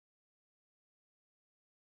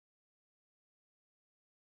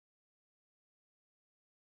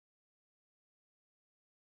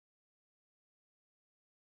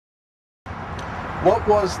What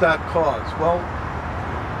was that cause? Well,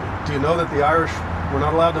 do you know that the Irish were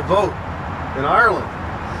not allowed to vote in Ireland?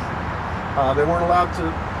 They weren't allowed to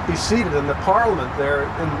be seated in the Parliament there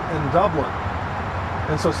in Dublin.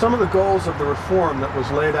 And so some of the goals of the reform that was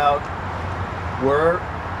laid out were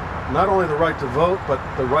not only the right to vote, but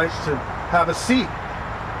the right to have a seat,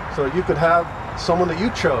 so that you could have someone that you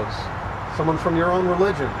chose, someone from your own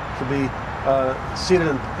religion, to be seated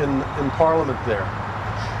in Parliament there.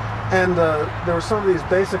 And there were some of these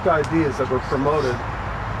basic ideas that were promoted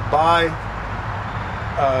by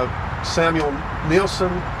Samuel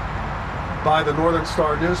Neilson, by the Northern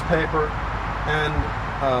Star newspaper, and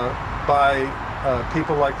by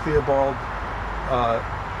people like Theobald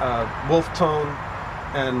Wolfe-Tone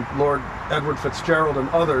and Lord Edward Fitzgerald and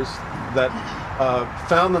others that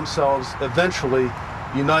found themselves eventually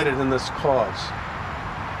united in this cause.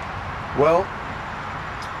 Well,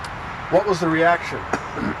 what was the reaction?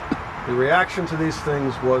 The reaction to these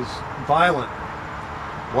things was violent.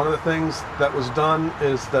 One of the things that was done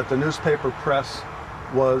is that the newspaper press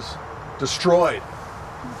was destroyed.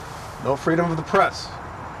 No freedom of the press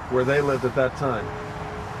where they lived at that time.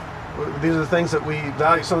 These are the things that we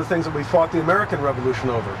value, some of the things that we fought the American Revolution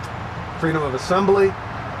over. Freedom of assembly,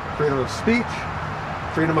 freedom of speech,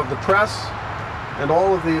 freedom of the press, and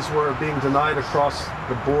all of these were being denied across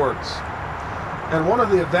the boards. And one of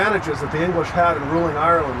the advantages that the English had in ruling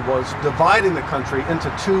Ireland was dividing the country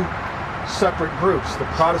into two separate groups, the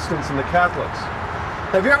Protestants and the Catholics.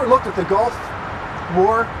 Have you ever looked at the Gulf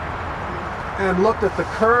War and looked at the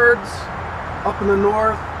Kurds up in the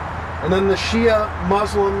north, and then the Shia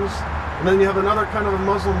Muslims, and then you have another kind of a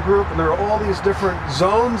Muslim group, and there are all these different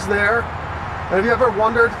zones there? And have you ever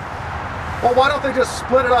wondered, well, why don't they just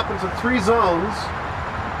split it up into 3 zones,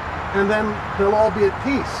 and then they'll all be at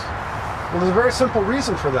peace? Well, there's a very simple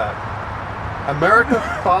reason for that. America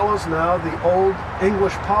follows now the old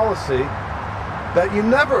English policy that you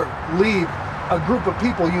never leave a group of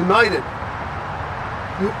people united.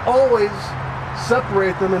 You always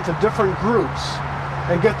separate them into different groups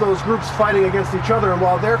and get those groups fighting against each other, and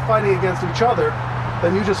while they're fighting against each other,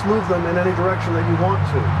 then you just move them in any direction that you want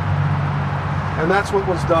to. And that's what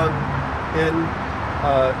was done in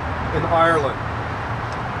Ireland.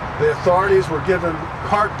 The authorities were given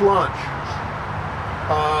carte blanche.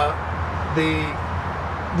 The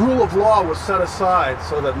rule of law was set aside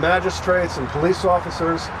so that magistrates and police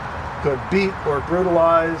officers could beat or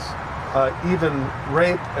brutalize, even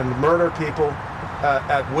rape and murder people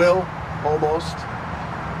at will, almost,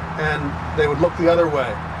 and they would look the other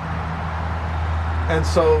way. And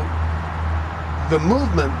so the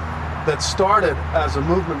movement that started as a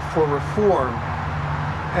movement for reform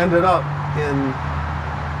ended up in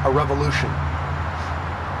a revolution.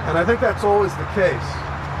 And I think that's always the case.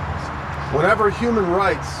 Whenever human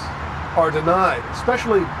rights are denied,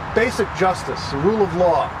 especially basic justice, the rule of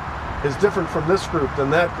law is different from this group than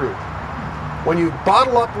that group. When you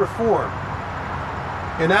bottle up reform,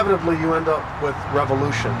 inevitably you end up with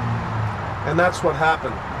revolution. And that's what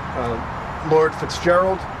happened. Lord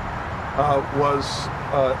Fitzgerald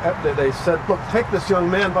they said, look, take this young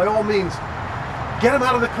man, by all means, get him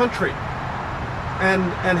out of the country,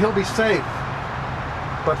 and he'll be safe.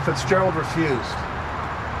 But Fitzgerald refused.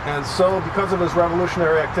 And so, because of his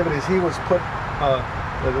revolutionary activities, he was put,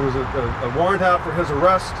 there was a warrant out for his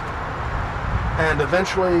arrest, and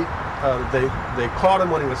eventually they caught him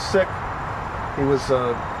when he was sick. He was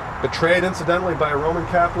betrayed, incidentally, by a Roman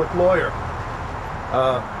Catholic lawyer.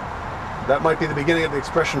 That might be the beginning of the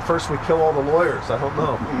expression, first we kill all the lawyers, I don't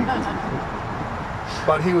know.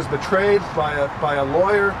 But he was betrayed by a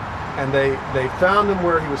lawyer, and they found him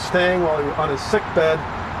where he was staying while he was on his sick bed.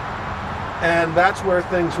 And that's where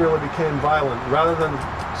things really became violent. Rather than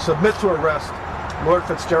submit to arrest, Lord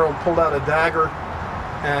Fitzgerald pulled out a dagger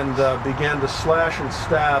and began to slash and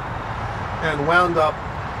stab, and wound up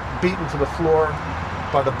beaten to the floor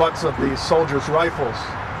by the butts of the soldiers' rifles.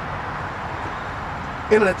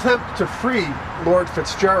 In an attempt to free Lord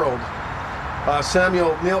Fitzgerald,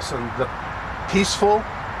 Samuel Neilson, the peaceful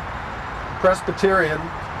Presbyterian,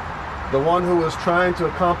 the one who was trying to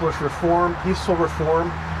accomplish reform, peaceful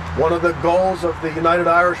reform, one of the goals of the United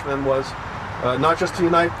Irishmen was not just to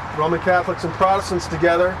unite Roman Catholics and Protestants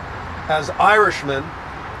together as Irishmen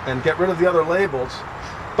and get rid of the other labels,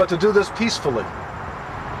 but to do this peacefully.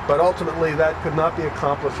 But ultimately that could not be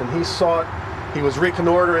accomplished, and he was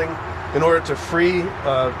reconnoitering in order to free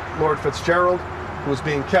Lord Fitzgerald, who was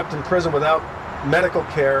being kept in prison without medical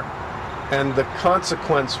care, and the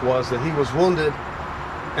consequence was that he was wounded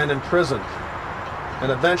and imprisoned.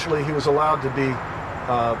 And eventually he was allowed to be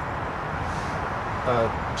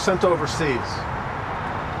sent overseas.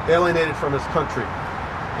 alienated from his country.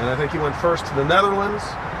 And I think he went first to the Netherlands.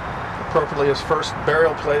 Appropriately, his first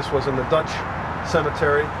burial place was in the Dutch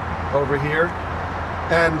cemetery over here.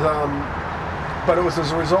 And but it was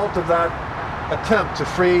as a result of that attempt to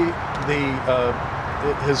free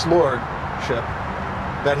his lordship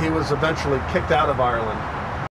that he was eventually kicked out of Ireland